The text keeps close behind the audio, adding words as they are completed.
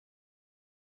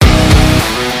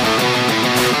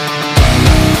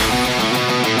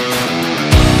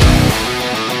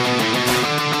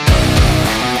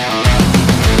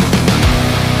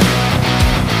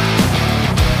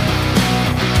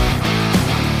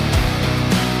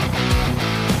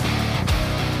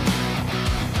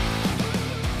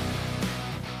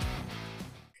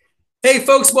Hey,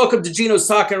 folks, welcome to Gino's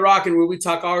Talking Rockin', where we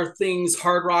talk all things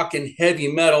hard rock and heavy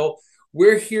metal.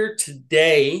 We're here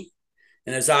today,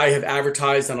 and as I have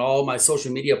advertised on all my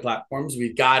social media platforms,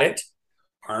 we've got it.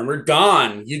 Armored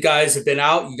Dawn. You guys have been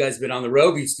out. You guys have been on the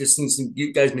road. We've just seen some.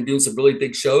 You guys have been doing some really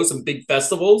big shows, some big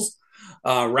festivals.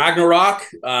 Ragnarok.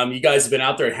 You guys have been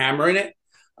out there hammering it.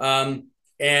 And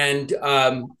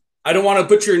I don't want to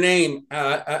butcher your name.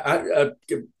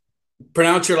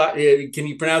 Pronounce your. Can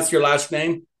you pronounce your last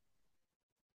name?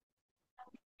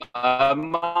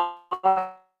 Um,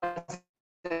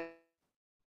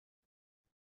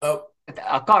 Oh,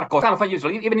 Karko, kind of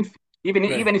unusual. Even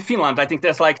in Finland, I think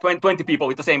there's like 20 people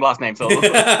with the same last name. So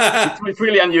it's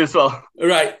really unusual.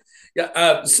 right.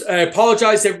 Yeah. I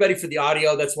apologize to everybody for the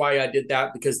audio. That's why I did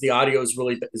that, because the audio is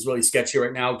really sketchy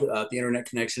right now. The internet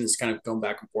connection is kind of going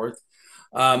back and forth.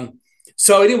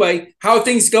 So anyway, how are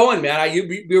things going, man?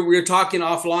 We were talking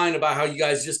offline about how you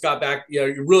guys just got back.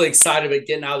 You're really excited about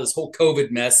getting out of this whole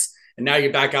COVID mess, and now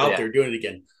you're back out Yeah. there doing it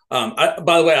again.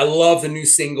 By the way, I love the new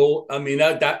single. I mean,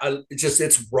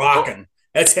 it's Oh, rocking.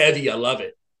 That's heavy. I love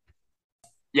it.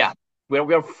 yeah.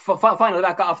 We're finally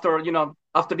back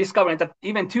after discovering that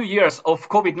even 2 years of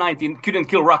COVID-19 couldn't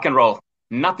kill rock and roll.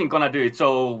 Nothing gonna do it.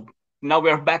 So now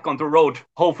we're back on the road.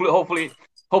 Hopefully,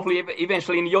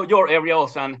 eventually in your area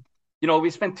also. And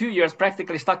we spent 2 years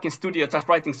practically stuck in studio just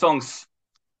writing songs,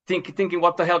 thinking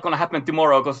what the hell gonna happen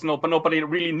tomorrow, because nobody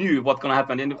really knew what's gonna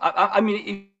happen. And I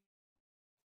mean,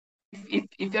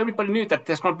 if everybody knew that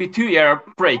there's going to be 2 year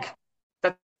break,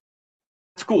 that's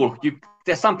cool.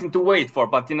 There's something to wait for.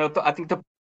 But I think the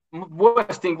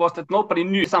worst thing was that nobody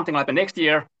knew something like the next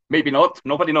year. Maybe not.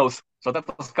 Nobody knows. So that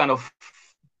was kind of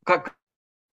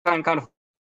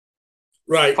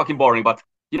Right. fucking boring. But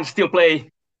still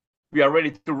play. We are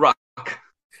ready to rock.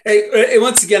 Hey,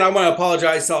 once again, I want to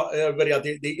apologize to everybody out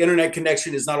there. The internet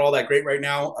connection is not all that great right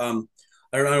now.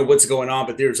 I don't know what's going on,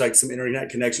 but there's like some internet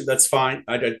connection. That's fine.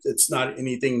 It's not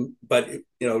anything, but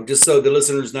just so the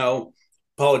listeners know,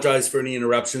 apologize for any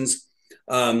interruptions.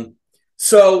 Um,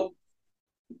 so,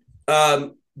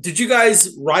 did you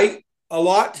guys write a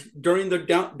lot during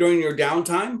your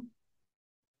downtime?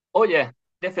 Oh yeah,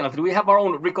 definitely. We have our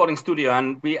own recording studio,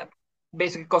 and we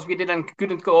basically, because we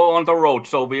couldn't go on the road,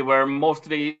 so we were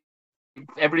mostly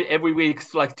every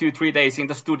week, like 2 3 days in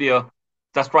the studio,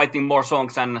 just writing more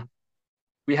songs. And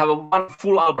we have one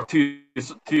full album,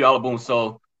 two albums,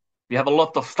 so we have a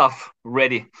lot of stuff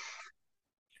ready. And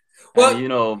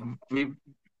Well, we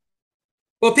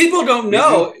well, people don't we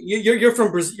know you're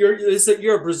from Brazil.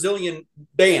 You're a Brazilian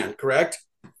band, correct?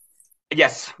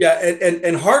 yes. Yeah,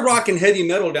 and hard rock and heavy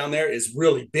metal down there is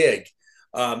really big. It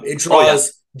Oh yeah.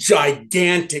 draws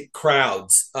gigantic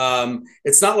crowds.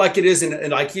 It's not like it is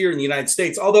in like here in the United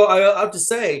States. Although I have to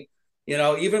say,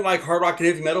 even like hard rock and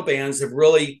heavy metal bands have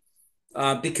really,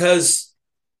 because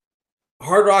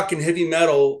hard rock and heavy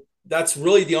metal, that's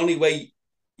really the only way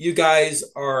you guys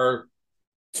are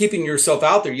keeping yourself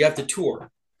out there. You have to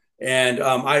tour. And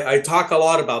I talk a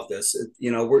lot about this.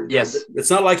 Yes. It's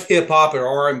not like hip hop or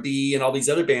R&B and all these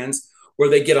other bands where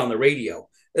they get on the radio.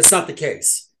 It's not the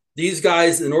case. These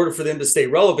guys, in order for them to stay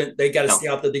relevant, they got to No. stay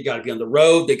out there. They got to be on the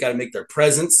road. They got to make their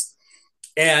presence.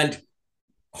 And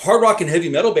hard rock and heavy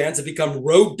metal bands have become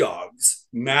road dogs,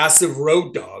 massive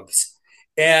road dogs.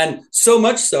 And so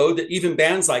much so that even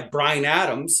bands like Bryan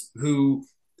Adams,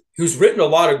 who's written a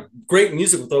lot of great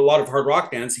music with a lot of hard rock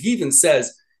bands, he even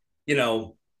says, you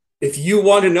know, if you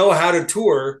want to know how to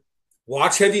tour,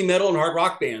 watch heavy metal and hard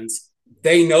rock bands.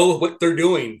 They know what they're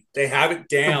doing. They have it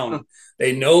down.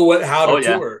 They know how Oh to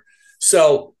yeah. tour.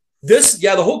 So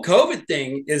the whole COVID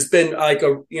thing has been like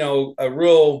a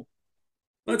real.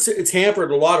 It's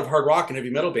hampered a lot of hard rock and heavy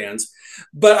metal bands.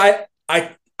 But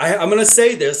I'm going to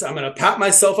say this. I'm going to pat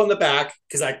myself on the back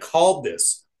because I called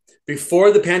this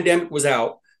before the pandemic was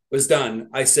done.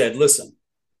 I said, listen,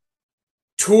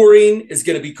 touring is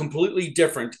going to be completely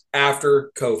different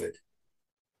after COVID.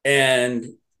 And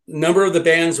a number of the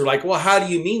bands were like, well, how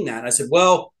do you mean that? And I said,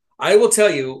 well, I will tell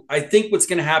you, I think what's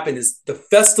going to happen is the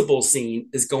festival scene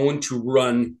is going to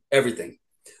run everything.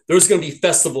 There's going to be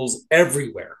festivals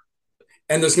everywhere.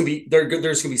 And there's going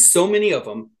to be so many of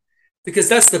them because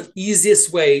that's the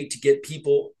easiest way to get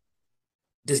people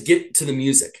to get to the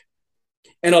music.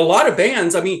 And a lot of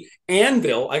bands, I mean,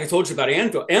 Anvil, like I told you about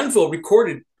Anvil. Anvil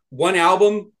recorded one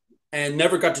album and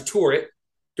never got to tour it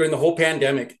during the whole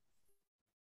pandemic.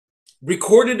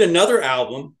 Recorded another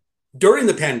album during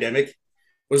the pandemic.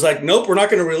 Was like, nope, we're not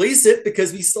going to release it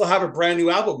because we still have a brand new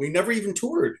album. We never even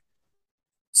toured.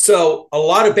 So a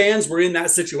lot of bands were in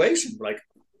that situation. Like,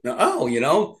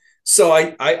 oh. So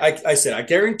I said, I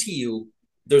guarantee you,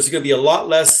 there's going to be a lot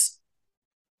less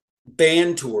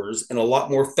band tours and a lot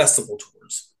more festival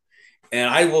tours. And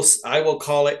I will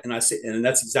call it, and I say, and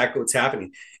that's exactly what's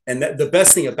happening. And the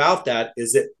best thing about that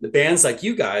is that the bands like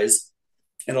you guys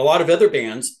and a lot of other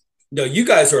bands, no, you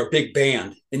guys are a big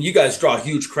band and you guys draw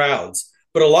huge crowds,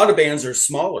 but a lot of bands are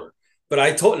smaller. But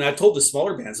I told the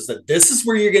smaller bands, I said, this is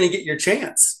where you're going to get your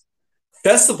chance.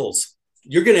 Festivals,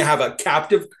 you're going to have a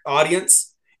captive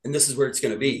audience, and this is where it's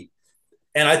going to be.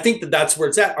 And I think that that's where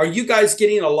it's at. Are you guys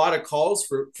getting a lot of calls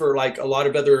for like a lot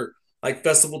of other like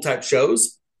festival type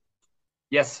shows?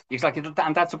 Yes, exactly.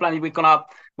 And that's the plan. We're gonna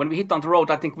when we hit on the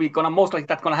road, I think we're gonna most likely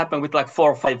that's gonna happen with like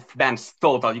 4 or 5 bands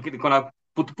total. You're gonna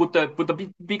put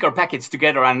the bigger package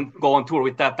together and go on tour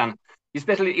with that. And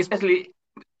especially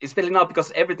now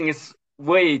because everything is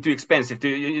way too expensive.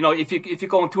 If you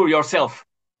go on tour yourself,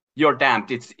 you're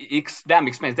damned. It's damn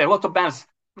expensive. There are lots of bands,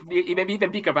 even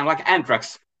bigger bands like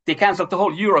Anthrax. They canceled the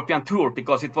whole European tour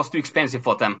because it was too expensive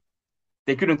for them.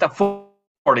 They couldn't afford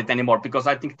it anymore because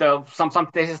I think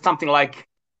something like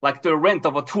the rent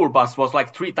of a tour bus was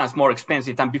like 3 times more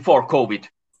expensive than before COVID. So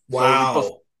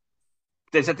Wow.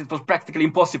 they said it was practically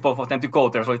impossible for them to go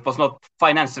there. So it was not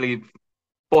financially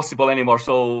possible anymore.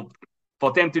 So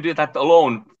for them to do that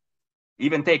alone,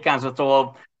 even they canceled.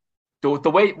 So the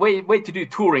way to do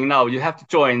touring now, you have to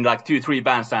join like 2, 3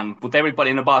 bands and put everybody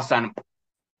in a bus and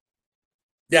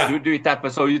Yeah. do it that way.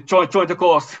 So you join the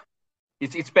course.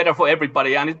 It's better for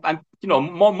everybody, and the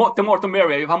more the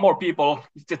merrier. You have more people,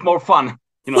 it's just more fun.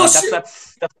 Well,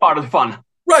 That's part of the fun.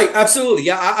 right. Absolutely.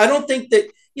 Yeah. I don't think that,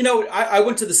 I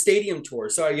went to the stadium tour.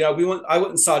 So, I went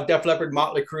and saw Def Leppard,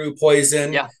 Motley Crue,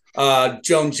 Poison, Yeah,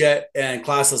 Joan Jett, and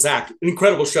Classless Act.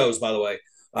 Incredible shows, by the way.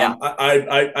 yeah,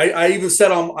 I even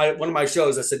said on one of my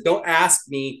shows, I said, don't ask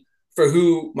me for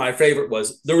who my favorite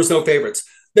was. There was no favorites.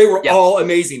 They were yeah, all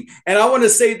amazing. And I want to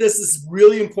say this is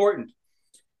really important.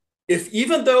 If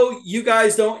even though you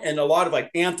guys don't, and a lot of like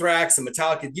Anthrax and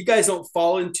Metallica, you guys don't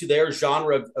fall into their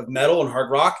genre of metal and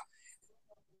hard rock,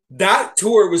 that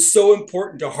tour was so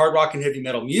important to hard rock and heavy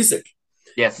metal music.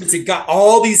 yes, Because it got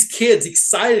all these kids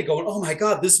excited, going, "Oh my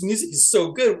god, this music is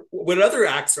so good!" What other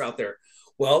acts are out there?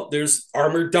 Well, there's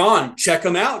Armored Dawn. Check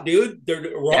them out, dude.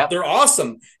 yeah, They're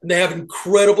awesome, and they have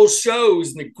incredible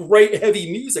shows and great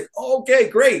heavy music. Okay,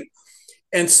 great.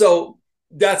 And so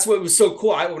that's what was so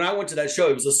cool. When I went to that show,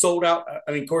 it was a sold out.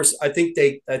 I mean, of course, I think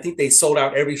they sold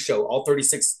out every show, all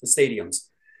 36 stadiums.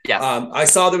 yeah. I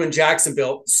saw them in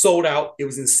Jacksonville, sold out. It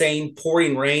was insane,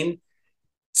 pouring rain.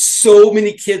 So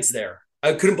many kids there.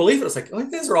 I couldn't believe it. I was like, oh, you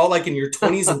guys are all like in your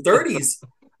 20s and 30s.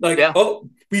 Like, Yeah. oh,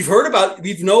 we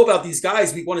know about these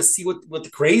guys. We want to see what the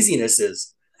craziness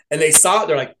is. And they saw it.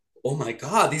 They're like, oh my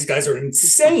God, these guys are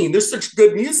insane. There's such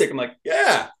good music. I'm like,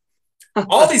 yeah,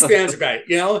 all these bands are great.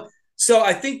 So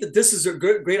I think that this is a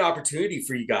great opportunity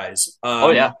for you guys. Oh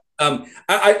yeah. I've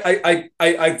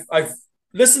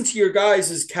listened to your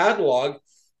guys' catalog,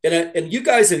 and you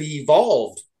guys have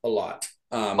evolved a lot.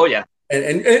 Oh yeah.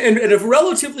 And in a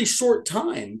relatively short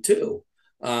time too.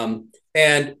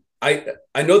 And I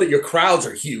know that your crowds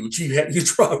are huge. You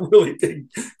draw really big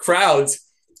crowds.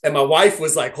 And my wife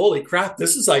was like, "Holy crap!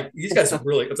 This is like these guys are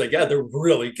really." I was like, "Yeah, they're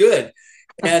really good."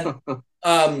 And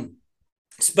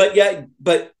but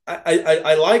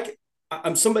I like.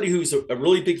 I'm somebody who's a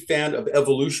really big fan of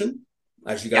evolution.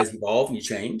 As you Yeah. guys evolve and you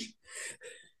change.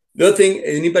 The other thing,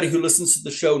 anybody who listens to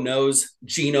the show knows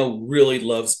Gino really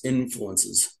loves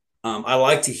influences. I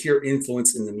like to hear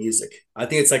influence in the music. I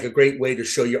think it's like a great way to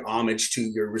show your homage to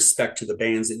your respect to the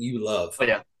bands that you love. Oh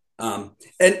yeah.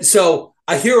 And so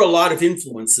I hear a lot of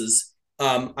influences.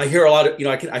 I hear a lot of,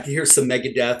 I can hear some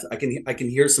Megadeth. I can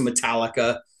hear some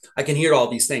Metallica. I can hear all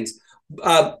these things.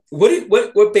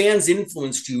 What bands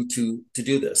influenced you to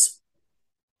do this?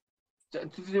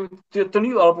 The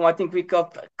new album, I think we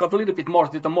got a little bit more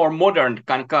to the more modern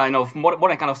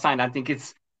modern kind of sound. I think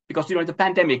it's because during the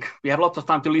pandemic we had lots of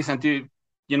time to listen to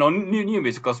new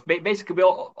music. Because basically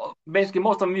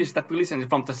most of the music that we listen to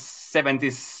from the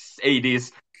 70s,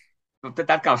 80s,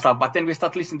 that kind of stuff. But then we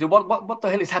start listening to what the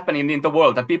hell is happening in the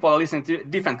world, that people are listening to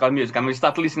different kind of music, and we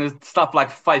start listening to stuff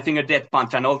like Five Finger Death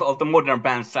Punch and all the modern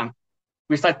bands, and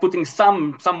we start putting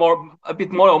a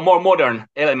bit more modern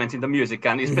elements in the music,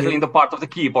 and especially in the part of the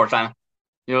keyboards, and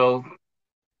Yeah.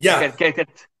 get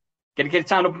it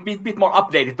sound a bit more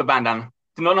updated to band, and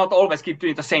not always keep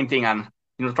doing the same thing, and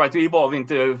try to evolve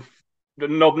into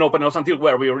nobody knows until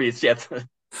where we reach yet.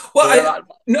 Well,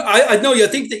 I know you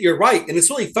think that you're right, and it's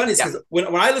really funny because Yeah. when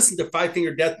I listen to Five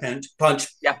Finger Death Punch,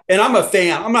 Yeah. and I'm a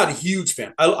fan. I'm not a huge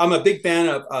fan. I'm a big fan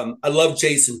of. I love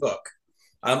Jason Hook.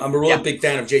 I'm a really big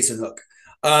fan of Jason Hook.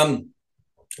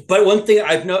 But one thing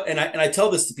I've known, and I tell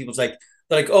this to people, it's like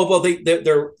They're like, oh well,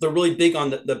 they're really big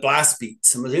on the blast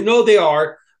beats. And they know they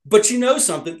are, but you know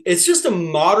something? It's just a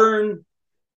modern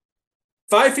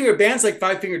Five Finger bands like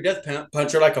Five Finger Death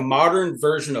Punch are like a modern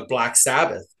version of Black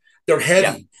Sabbath. They're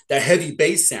Yeah, heavy, that heavy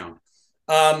bass sound.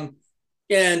 Um,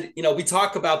 and we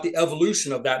talk about the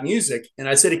evolution of that music, and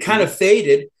I said it kind mm-hmm. of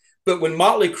faded. But when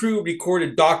Motley Crue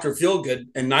recorded Doctor Feelgood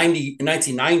in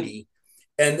 1990,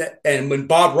 and when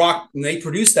Bob Rock when they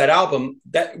produced that album,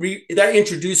 that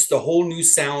introduced the whole new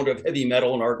sound of heavy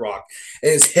metal and hard rock.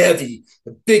 And it's heavy,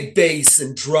 the big bass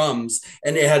and drums,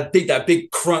 and it had that big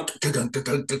crunk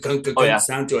Oh yeah,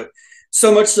 sound to it.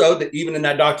 So much so that even in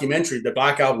that documentary, the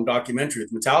Black Album documentary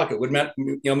with Metallica,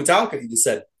 Metallica even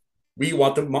said, "We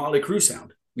want the Motley Crue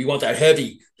sound. We want that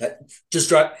heavy, that just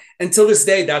drive." Until this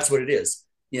day, that's what it is.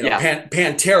 yeah.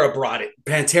 Pantera brought it.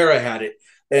 Pantera had it,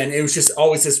 and it was just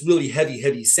always this really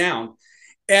heavy sound.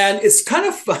 And it's kind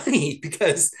of funny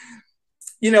because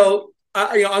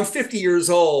I'm 50 years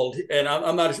old, and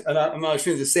I'm not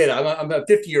ashamed to say that I'm a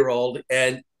 50-year-old,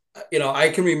 and I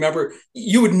can remember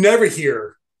you would never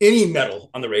hear any metal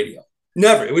on the radio,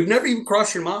 never. It would never even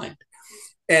cross your mind.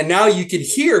 And now you could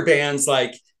hear bands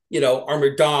like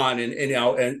Armored Dawn, and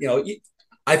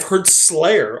I've heard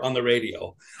Slayer on the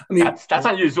radio. I mean, That's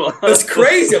unusual. that's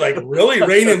crazy. Like, really,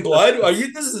 Rain and Blood? Are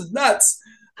you? This is nuts.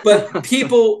 But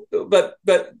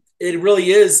but it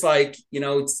really is like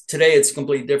today it's a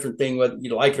completely different thing, whether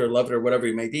you like it or love it or whatever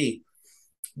it may be.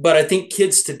 But I think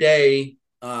kids today,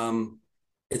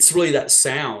 it's really that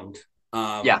sound.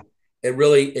 Yeah,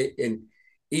 And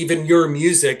even your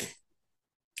music,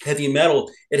 heavy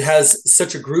metal, it has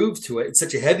such a groove to it. It's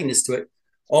such a heaviness to it.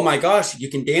 Oh my gosh, you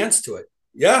can dance to it.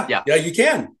 Yeah, yeah. yeah, you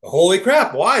can. Holy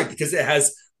crap! Why? Because it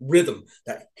has rhythm.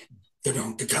 That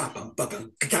and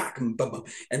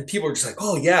people are just like,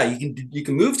 oh yeah, you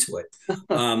can move to it.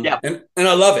 Yeah. And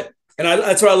I love it. And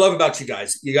that's what I love about you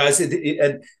guys. You guys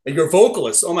and your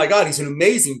vocalist. Oh my God, he's an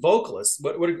amazing vocalist.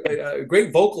 What a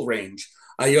great vocal range.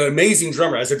 You're an amazing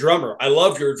drummer. As a drummer, I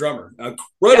love your drummer.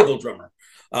 Incredible drummer.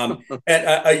 And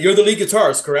you're the lead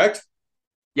guitarist, correct?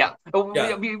 Yeah.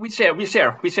 Yeah. We share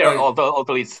all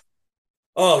the leads.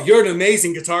 Oh, you're an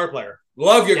amazing guitar player.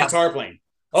 Love your Yeah. guitar playing.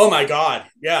 Oh my God,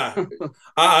 yeah.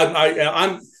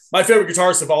 I'm my favorite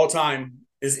guitarist of all time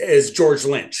is George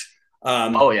Lynch.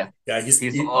 Oh yeah. Yeah, He's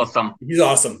awesome. he's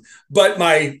awesome. But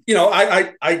I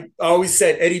always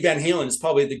said Eddie Van Halen is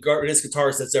probably the greatest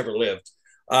guitarist that's ever lived.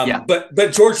 Yeah. But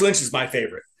George Lynch is my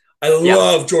favorite. I Yeah.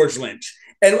 love George Lynch.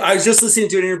 And I was just listening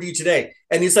to an interview today,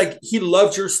 and he's like, he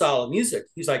loved your style of music.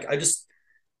 He's like, I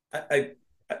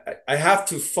I have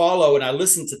to follow and I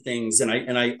listen to things, and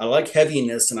I like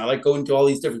heaviness, and I like going to all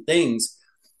these different things.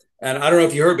 And I don't know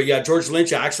if you heard, but yeah, George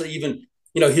Lynch actually even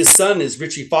his son is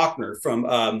Richie Faulkner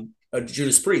from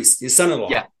Judas Priest, his son-in-law.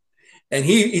 Yeah. And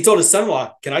he told his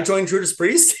son-in-law, "Can I join Judas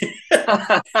Priest?"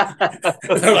 They're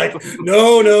like,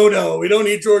 no, we don't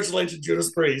need George Lynch and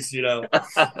Judas Priest,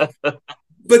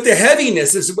 But the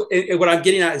heaviness is what I'm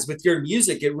getting at is with your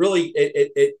music. It really,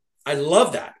 I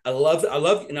love that. I love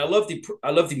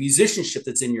the musicianship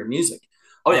that's in your music.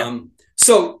 Oh yeah.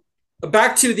 So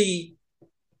back to the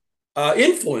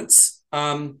influence.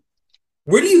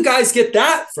 Where do you guys get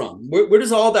that from? Where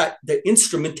does all that, the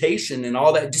instrumentation and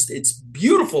all that, it's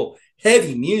beautiful,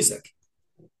 heavy music?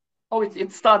 Oh,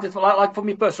 it started, like for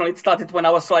me personally, it started when I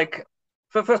was like,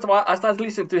 first of all, I started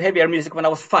listening to heavier music when I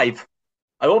was 5.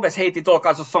 I always hated all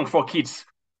kinds of songs for kids.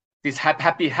 These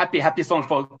happy songs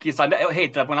for kids. I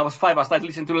hated that. When I was 5, I started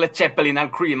listening to Led Zeppelin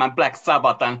and Cream and Black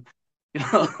Sabbath, and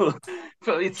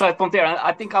so it's like from there.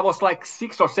 I think I was like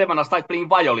 6 or 7. I started playing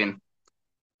violin,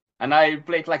 and I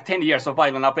played like 10 years of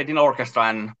violin. I played in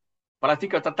orchestra, but I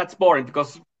figured that that's boring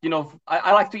because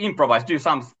I like to improvise, do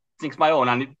some things my own.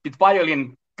 And with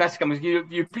violin, classical music,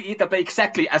 you either play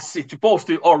exactly as it's supposed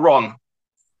to or wrong.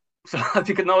 So I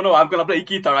figured, no, I'm gonna play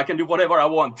guitar. I can do whatever I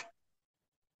want.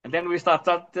 And then we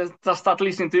start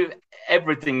listening to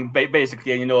everything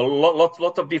basically. And,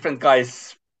 lots of different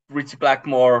guys: Richie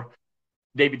Blackmore,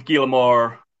 David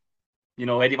Gilmour,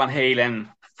 Eddie Van Halen,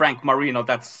 Frank Marino.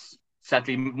 That's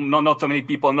sadly not so many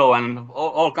people know, and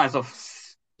all kinds of,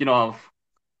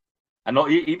 I know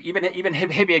even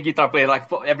heavier guitar players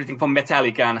like everything from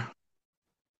Metallica.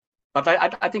 But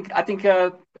I think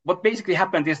what basically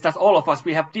happened is that all of us,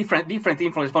 we have different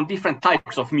influence from different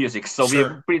types of music. So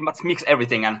Sure. we pretty much mix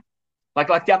everything. And like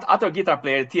that other guitar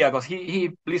player, Tiagos,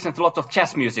 he listens to lots of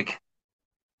jazz music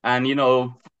and,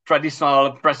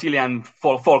 traditional Brazilian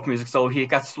folk music. So he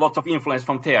gets lots of influence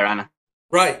from there.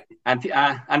 Right. And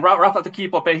Rafa, the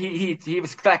keyboard player, he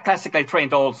was classically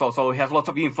trained also. So he has lots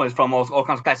of influence from all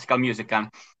kinds of classical music. And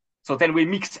so then we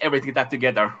mix everything that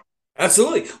together.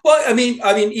 Absolutely. Well,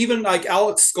 even like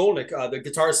Alex Skolnick, the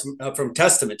guitarist from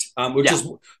Testament, which Yeah, is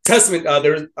Testament.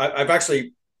 I've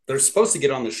actually they're supposed to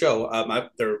get on the show. I've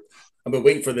been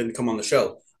waiting for them to come on the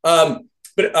show.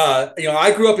 But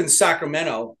I grew up in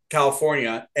Sacramento,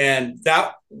 California, and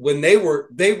that when they were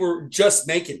just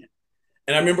making it,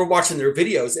 and I remember watching their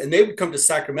videos, and they would come to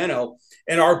Sacramento,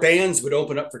 and our bands would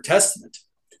open up for Testament.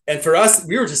 And for us,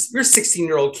 we were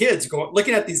 16-year-old kids going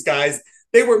looking at these guys.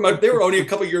 They were only a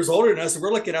couple of years older than us, and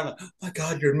we're looking at them like, oh my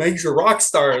God, you're major rock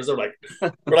stars. They're like,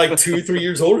 we're like 2, 3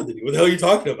 years older than you. What the hell are you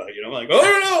talking about? I'm like, oh, I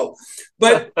don't know.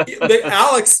 But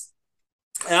Alex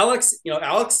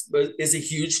is a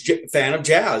huge fan of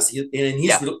jazz,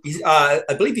 I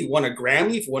believe he won a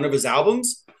Grammy for one of his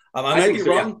albums. I might be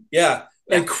wrong. Yeah.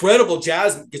 Incredible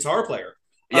jazz guitar player.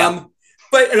 Yeah.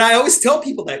 And I always tell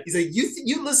people that he's like,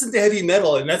 you listen to heavy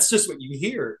metal, and that's just what you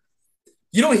hear.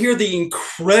 You don't hear the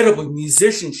incredible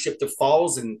musicianship that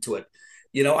falls into it.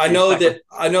 I know that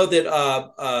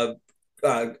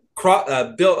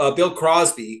Bill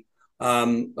Crosby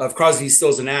of Crosby,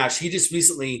 Stills and Nash, he just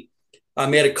recently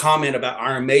made a comment about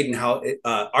Iron Maiden, how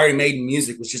Iron Maiden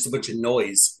music was just a bunch of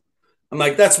noise. I'm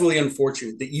like, that's really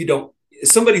unfortunate that you don't.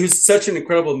 Somebody who's such an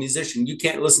incredible musician, you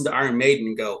can't listen to Iron Maiden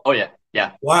and go, oh yeah,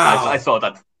 wow, I saw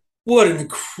that. What an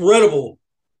incredible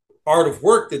art of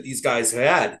work that these guys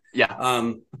had.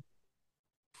 Yeah.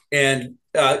 And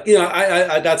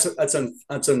that's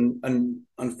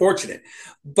unfortunate.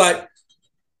 But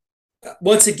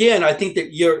once again, I think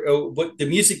that what the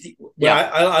music.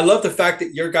 I love the fact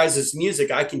that your guys'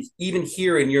 music, I can even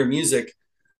hear in your music,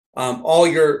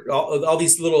 all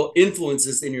these little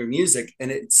influences in your music,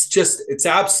 and it's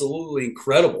absolutely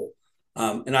incredible.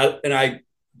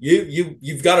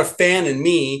 You've got a fan in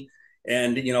me,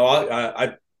 and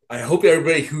I hope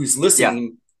everybody who's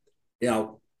listening,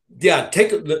 you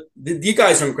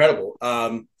guys are incredible.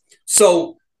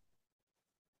 So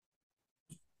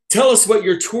tell us what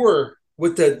your tour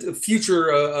with the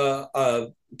future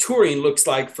touring looks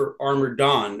like for Armored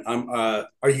Dawn.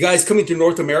 Are you guys coming to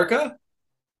North America?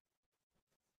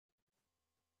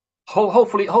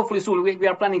 Hopefully soon. We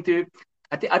are planning to.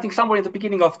 I think somewhere in the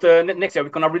beginning of the next year we're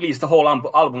gonna release the whole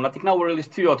album. I think now we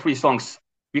released 2 or 3 songs.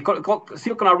 We're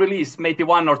still gonna release maybe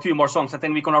 1 or 2 more songs, and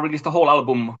then we're gonna release the whole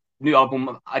new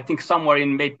album. I think somewhere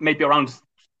in maybe around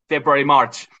February,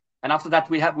 March. And after that,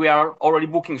 we are already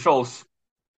booking shows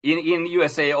in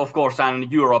USA, of course,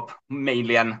 and Europe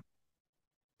mainly, and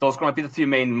those are going to be the 2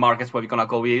 main markets where we're going to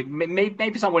go. We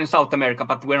maybe somewhere in South America,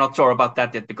 but we're not sure about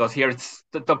that yet, because here it's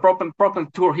the problem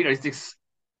tour here is this,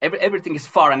 everything is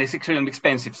far and it's extremely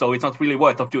expensive, so it's not really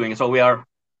worth of doing. So you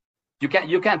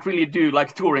can't really do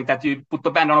like touring that you put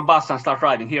the band on a bus and start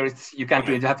riding. Here you can't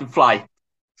do it, you have to fly,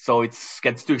 so it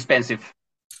gets too expensive.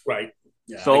 Right.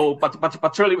 Yeah, so,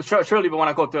 but surely we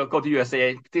want to go to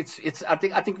USA.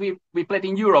 I think we played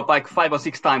in Europe like 5 or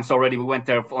 6 times already. We went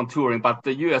there on touring, but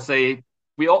the USA,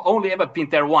 we only ever been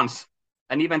there once,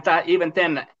 and even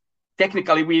then,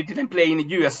 technically we didn't play in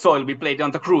US soil. We played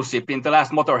on the cruise ship in the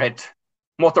last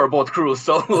motorboat cruise.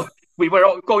 So we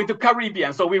were going to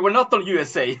Caribbean, so we were not on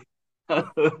USA,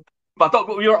 but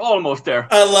we were almost there.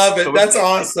 I love it. So that's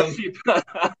awesome.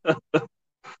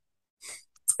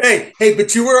 Hey,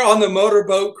 but you were on the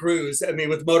motorboat cruise. I mean,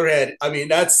 with Motorhead. I mean,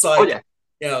 that's like,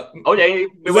 we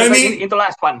went in the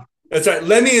last one. That's right.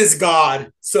 Lemmy is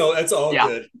God, so that's all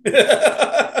good.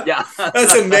 Yeah,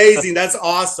 that's amazing. That's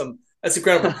awesome. That's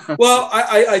incredible. Well,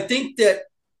 I think that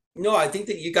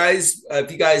you guys,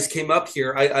 if you guys came up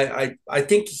here, I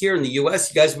think here in the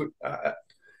U.S., you guys would.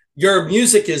 Your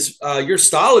music is your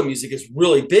style of music is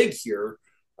really big here.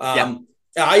 I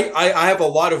have a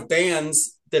lot of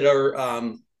bands that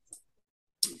are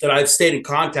that I've stayed in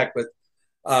contact with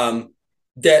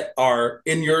that are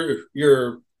in your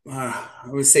I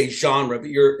would say genre, but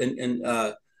you're in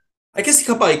I guess you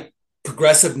call it like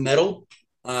progressive metal.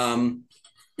 And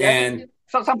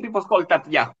some people call it that.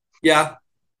 Yeah.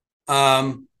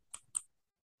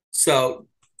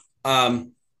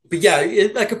 But yeah,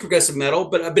 it's like a progressive metal,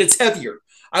 but it's heavier.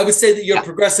 I would say that you're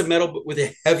progressive metal, but with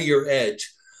a heavier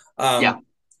edge.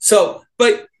 So,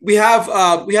 but we have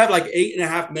like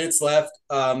 8.5 minutes left.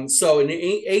 So in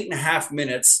 8.5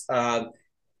 minutes,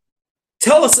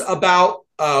 tell us about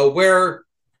where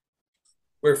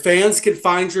fans can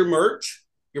find your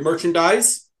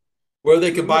merchandise, where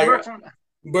they can buy your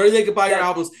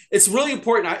albums. It's really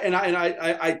important.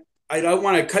 I don't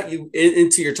want to cut you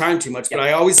into your time too much, but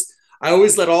I always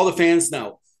let all the fans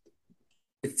know,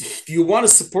 if you want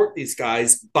to support these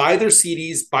guys, buy their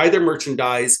CDs, buy their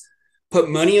merchandise, put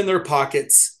money in their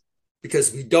pockets,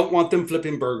 because we don't want them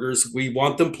flipping burgers. We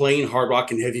want them playing hard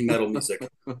rock and heavy metal music.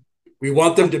 We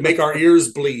want them to make our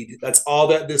ears bleed. That's all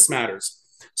that this matters.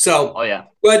 So Oh yeah.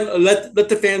 go ahead and let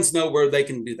the fans know where they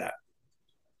can do that.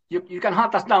 You can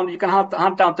hunt us down. You can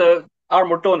hunt down the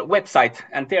Armored Dawn website,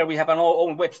 and there we have an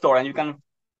own web store, and you can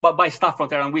buy stuff from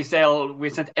there, and we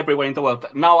send everywhere in the world.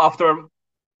 Now after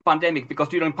pandemic, because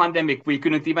during pandemic we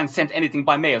couldn't even send anything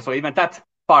by mail, so even that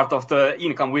part of the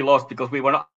income we lost because we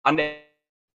were not unable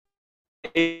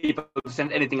to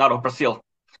send anything out of Brazil,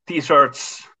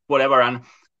 T-shirts, whatever, and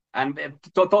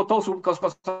those because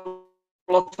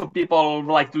lots of people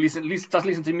like to listen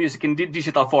to music in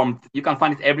digital form. You can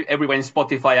find it everywhere in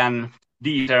Spotify and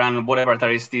Deezer and whatever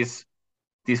there is. These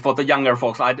for the younger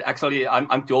folks. I'm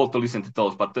too old to listen to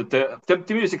those, but the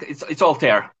music it's all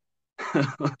there.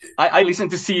 I listen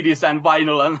to CDs and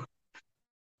vinyl, and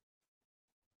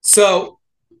so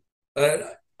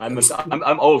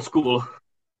I'm old school.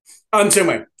 I'm the same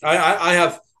way. I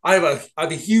have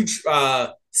a huge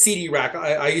CD rack.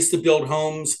 I used to build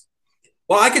homes.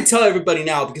 Well, I can tell everybody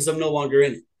now because I'm no longer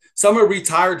in it. So I'm a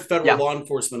retired federal law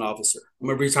enforcement officer. I'm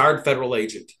a retired federal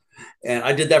agent. And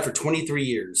I did that for 23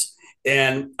 years.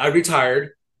 And I retired,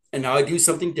 and now I do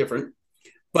something different.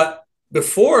 But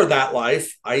before that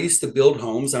life, I used to build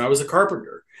homes, and I was a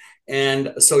carpenter.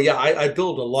 And so, yeah, I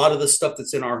built a lot of the stuff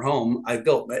that's in our home. I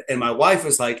built it. And my wife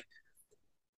was like,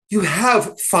 you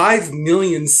have 5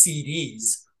 million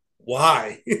CDs.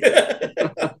 Why?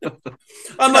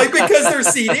 I'm like, because they're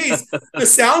CDs. The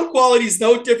sound quality is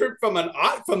no different from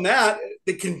that.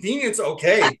 The convenience,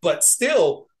 okay, but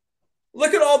still,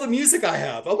 look at all the music I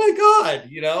have. Oh my God,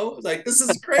 like this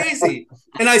is crazy.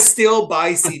 And I still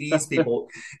buy CDs, people.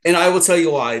 And I will tell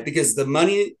you why, because the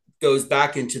money goes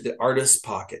back into the artist's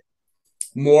pocket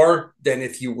more than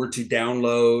if you were to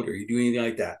download or you do anything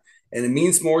like that. And it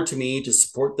means more to me to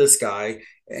support this guy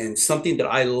and something that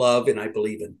I love and I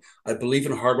believe in. I believe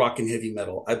in hard rock and heavy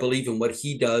metal. I believe in what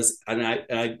he does. And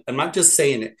I'm not just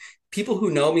saying it. People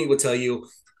who know me will tell you,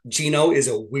 Gino is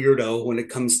a weirdo when it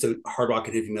comes to hard rock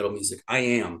and heavy metal music. I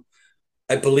am.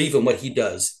 I believe in what he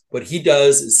does. What he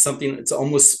does is something that's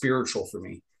almost spiritual for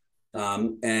me.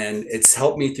 And it's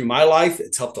helped me through my life.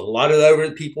 It's helped a lot of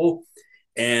other people.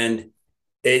 And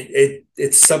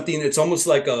it's something that's almost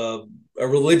like a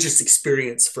religious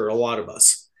experience for a lot of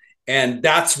us. And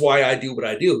that's why I do what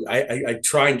I do. I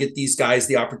try and get these guys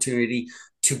the opportunity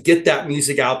to get that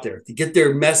music out there, to get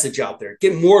their message out there,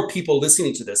 get more people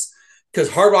listening to this. Because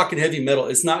hard rock and heavy metal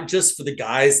is not just for the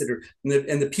guys that are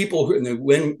and the people who, and the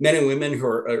men and women who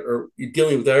are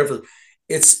dealing with whatever.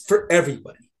 It's for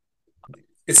everybody.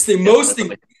 It's the most.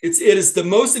 It is the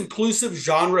most inclusive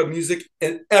genre of music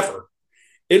ever.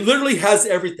 It literally has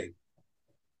everything.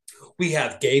 We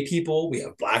have gay people, we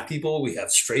have black people, we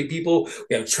have straight people,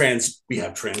 we have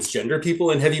transgender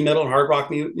people in heavy metal and hard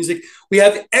rock music. We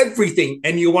have everything.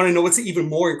 And you want to know what's even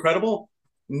more incredible?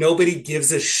 Nobody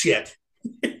gives a shit.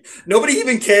 Nobody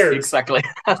even cares. Exactly.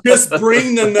 Just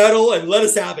bring the metal and let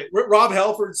us have it. Rob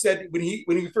Halford said when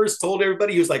he first told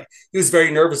everybody, he was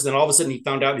very nervous. And then all of a sudden he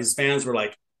found out his fans were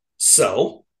like,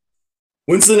 so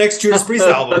when's the next Judas Priest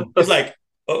album? He's like,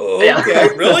 oh, okay, yeah.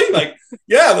 Really? Like,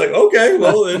 yeah, I'm like, okay,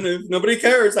 well, then if nobody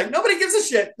cares, like nobody gives a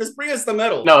shit. Just bring us the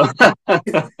metal. No.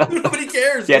 Nobody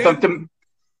cares. Yeah, the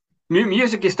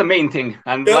music is the main thing,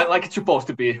 and like it's supposed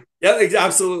to be. Yeah,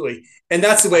 absolutely, and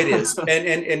that's the way it is.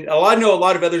 And I know a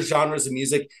lot of other genres of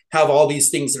music have all these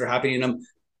things that are happening in them,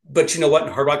 but you know what?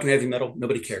 In hard rock and heavy metal,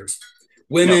 nobody cares.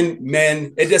 Women,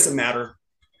 men, it doesn't matter.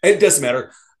 It doesn't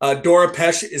matter. Dora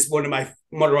Pesch is one of my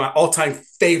all-time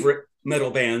favorite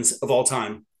metal bands of all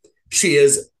time. She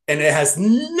is, and it has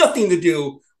nothing to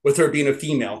do with her being a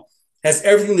female. It has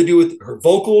everything to do with her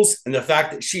vocals and the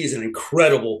fact that she is an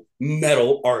incredible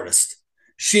metal artist.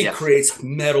 She creates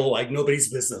metal like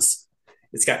nobody's business.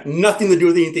 It's got nothing to do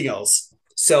with anything else.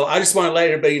 So I just want to let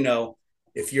everybody know,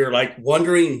 if you're like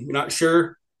wondering, you're not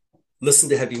sure, listen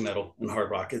to heavy metal and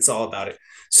hard rock. It's all about it.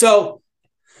 So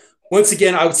once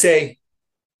again, I would say,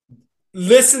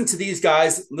 listen to these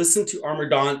guys. Listen to Armored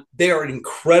Dawn. They are an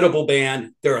incredible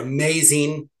band. They're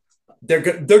amazing. They're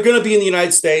going to be in the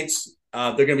United States.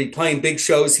 They're going to be playing big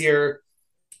shows here.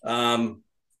 I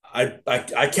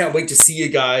can't wait to see you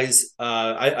guys.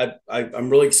 I'm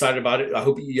really excited about it. I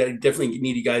hope you definitely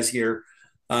need you guys here.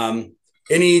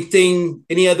 Any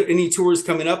tours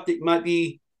coming up that you might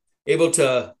be able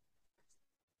to?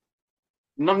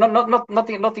 No,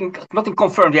 nothing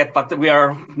confirmed yet, but we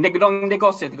are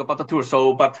negotiating about the tour.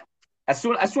 So, but as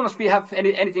soon as we have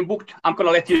anything booked, I'm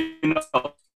gonna let you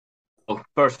know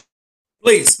first.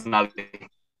 Please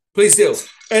do,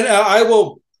 and I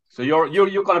will. So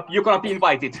you're gonna be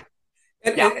invited.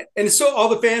 And so all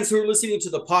the fans who are listening to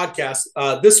the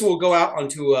podcast, this will go out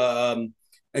onto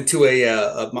into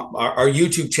our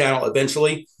YouTube channel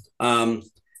eventually. Um,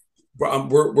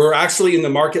 we're actually in the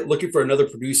market looking for another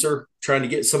producer, trying to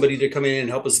get somebody to come in and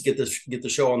help us get the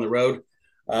show on the road.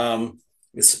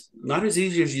 It's not as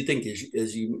easy as you think,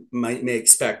 as you may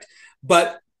expect,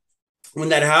 but when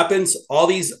that happens, all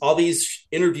these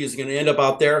interviews are going to end up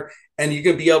out there, and you're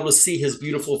going to be able to see his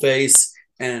beautiful face,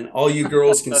 and all you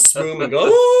girls can swoon and go,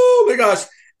 "Oh my gosh!"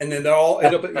 And then they'll all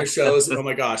end up at your shows. And, oh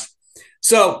my gosh!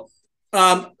 So,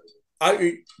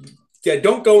 I yeah,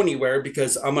 don't go anywhere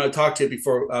because I'm going to talk to you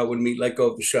before when we let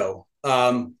go of the show.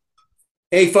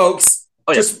 Hey, folks,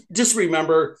 Oh yeah. just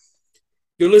remember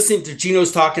you're listening to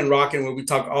Gino's Talking Rockin', where we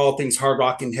talk all things hard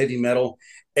rock and heavy metal.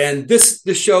 And this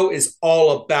show is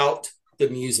all about the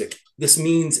music.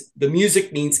 The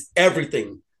music means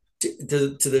everything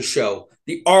to the show.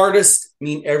 The artists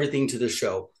mean everything to the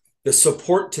show. The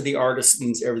support to the artists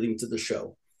means everything to the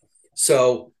show.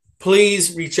 So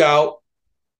please reach out,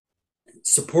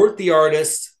 support the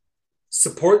artists,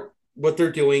 support what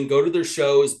they're doing, go to their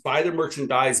shows, buy their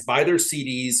merchandise, buy their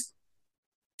CDs.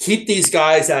 Keep these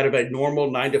guys out of a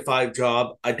normal 9 to 5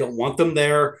 job. I don't want them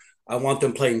there. I want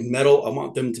them playing metal. I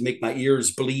want them to make my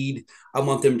ears bleed. I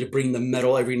want them to bring the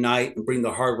metal every night and bring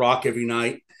the hard rock every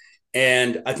night.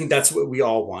 And I think that's what we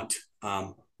all want.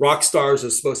 Rock stars are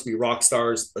supposed to be rock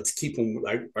stars. Let's keep them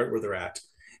right where they're at.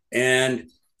 And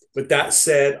with that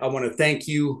said, I want to thank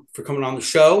you for coming on the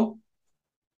show.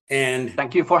 And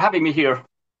thank you for having me here.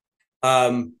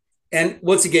 And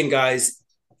once again, guys,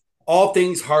 all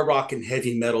things hard rock and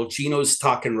heavy metal, Gino's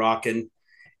Talking Rockin'.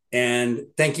 And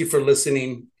thank you for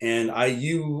listening. And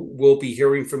you will be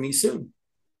hearing from me soon.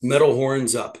 Metal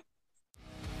horns up.